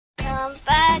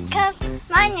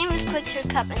my name is Quick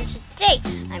Cup, and today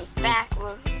I'm back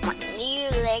with my new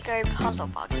Lego puzzle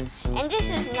box. And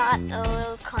this is not a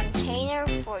little container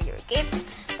for your gift,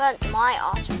 but my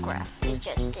autograph. It's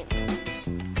just simple.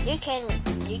 You can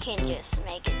just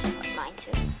make it just like mine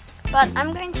too. But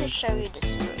I'm going to show you the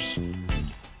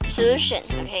solution.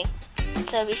 Okay.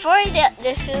 So before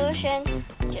the solution,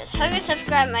 just hope you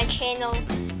subscribe my channel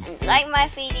and like my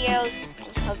videos,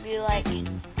 and hope you like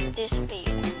this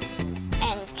video.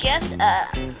 And just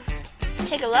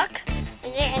take a look.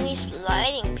 Is there any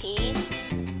sliding piece?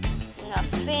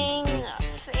 Nothing.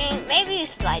 Maybe you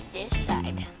slide this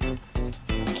side.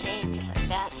 Okay, just like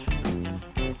that.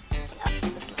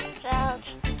 Nothing slides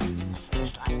out. Nothing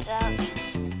slides out.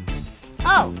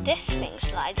 Oh, this thing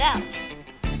slides out.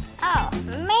 Oh,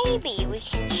 maybe we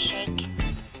can shake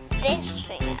this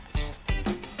thing out.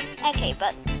 Okay,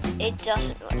 but it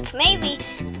doesn't work. Maybe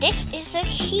this is a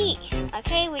key.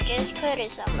 Okay, we just put it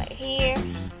somewhere here,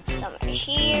 put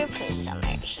it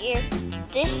somewhere here.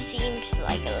 This seems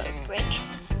like a little brick,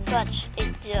 but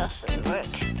it doesn't work.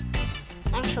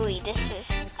 Actually, this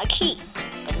is a key,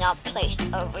 but not placed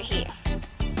over here.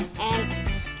 And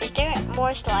is there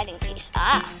more sliding piece?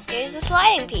 Ah, there's a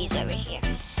sliding piece over here.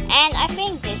 And I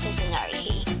think this is another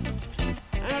key.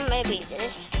 Maybe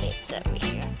this fits over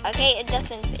here. Okay, it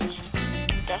doesn't fit.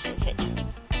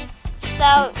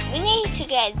 So we need to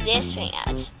get this thing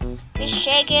out. We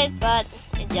shake it, but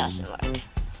it doesn't work.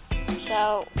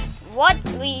 So what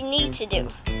we need to do,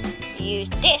 use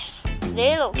this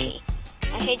little key.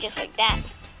 Okay, just like that.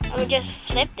 And we just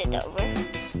flip it over,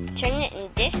 turn it in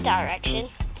this direction,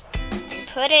 and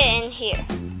put it in here.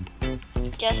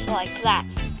 Just like that.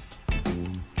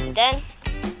 And then,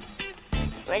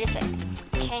 wait a second.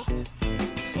 Okay,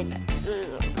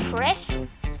 press.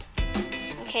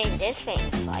 Okay, this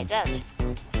thing slides out,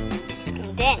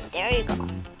 and then there you go.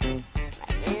 My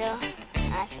little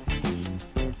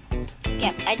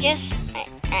Yep,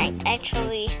 I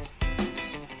actually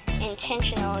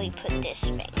intentionally put this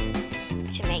thing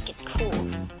to make it cool.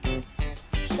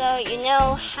 So you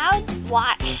know how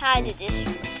did this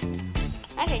work?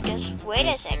 Okay, just wait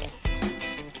a second.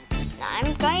 Now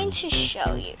I'm going to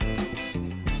show you.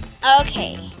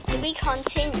 Okay, to be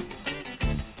continued.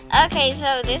 Okay,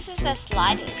 so this is a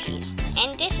sliding piece,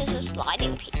 and this is a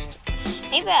sliding piece.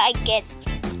 Maybe I get,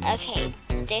 okay,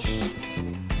 this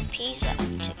piece off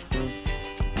too,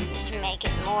 just to make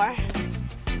it more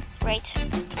right.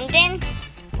 And then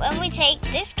when we take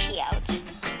this key out,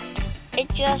 it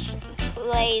just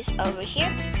plays over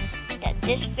here. That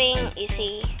this thing, you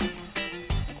see,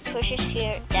 pushes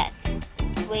here, that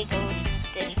wiggles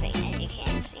this thing, as you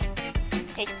can see.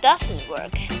 It doesn't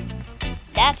work.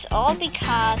 That's all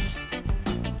because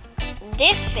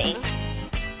this thing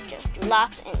just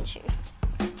locks into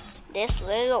this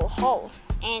little hole,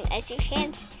 and as you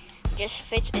can see, it just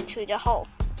fits into the hole.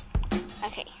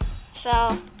 Okay,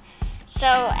 so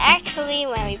actually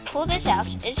when we pull this out,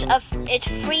 it's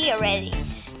free already,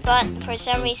 but for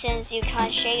some reasons you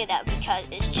can't shake it out because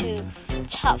it's too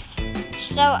tough.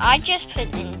 So I just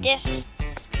put in this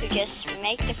to just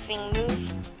make the thing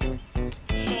move.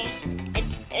 Okay,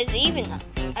 it's even up.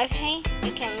 Okay,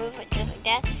 you can move it just like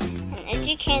that, and as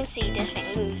you can see, this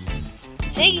thing moves.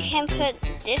 So you can put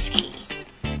this key,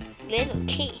 little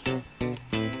key,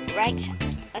 right.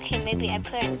 Okay, maybe I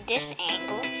put it in this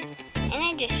angle, and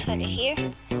I just put it here,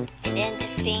 and then the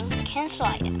thing can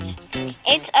slide out.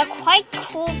 It's a quite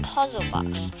cool puzzle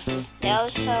box, though.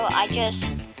 So I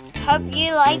just hope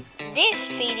you like this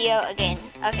video again.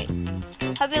 Okay,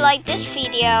 hope you like this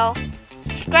video.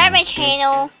 Subscribe my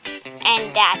channel,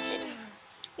 and that's it.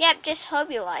 Yep, just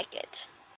hope you like it.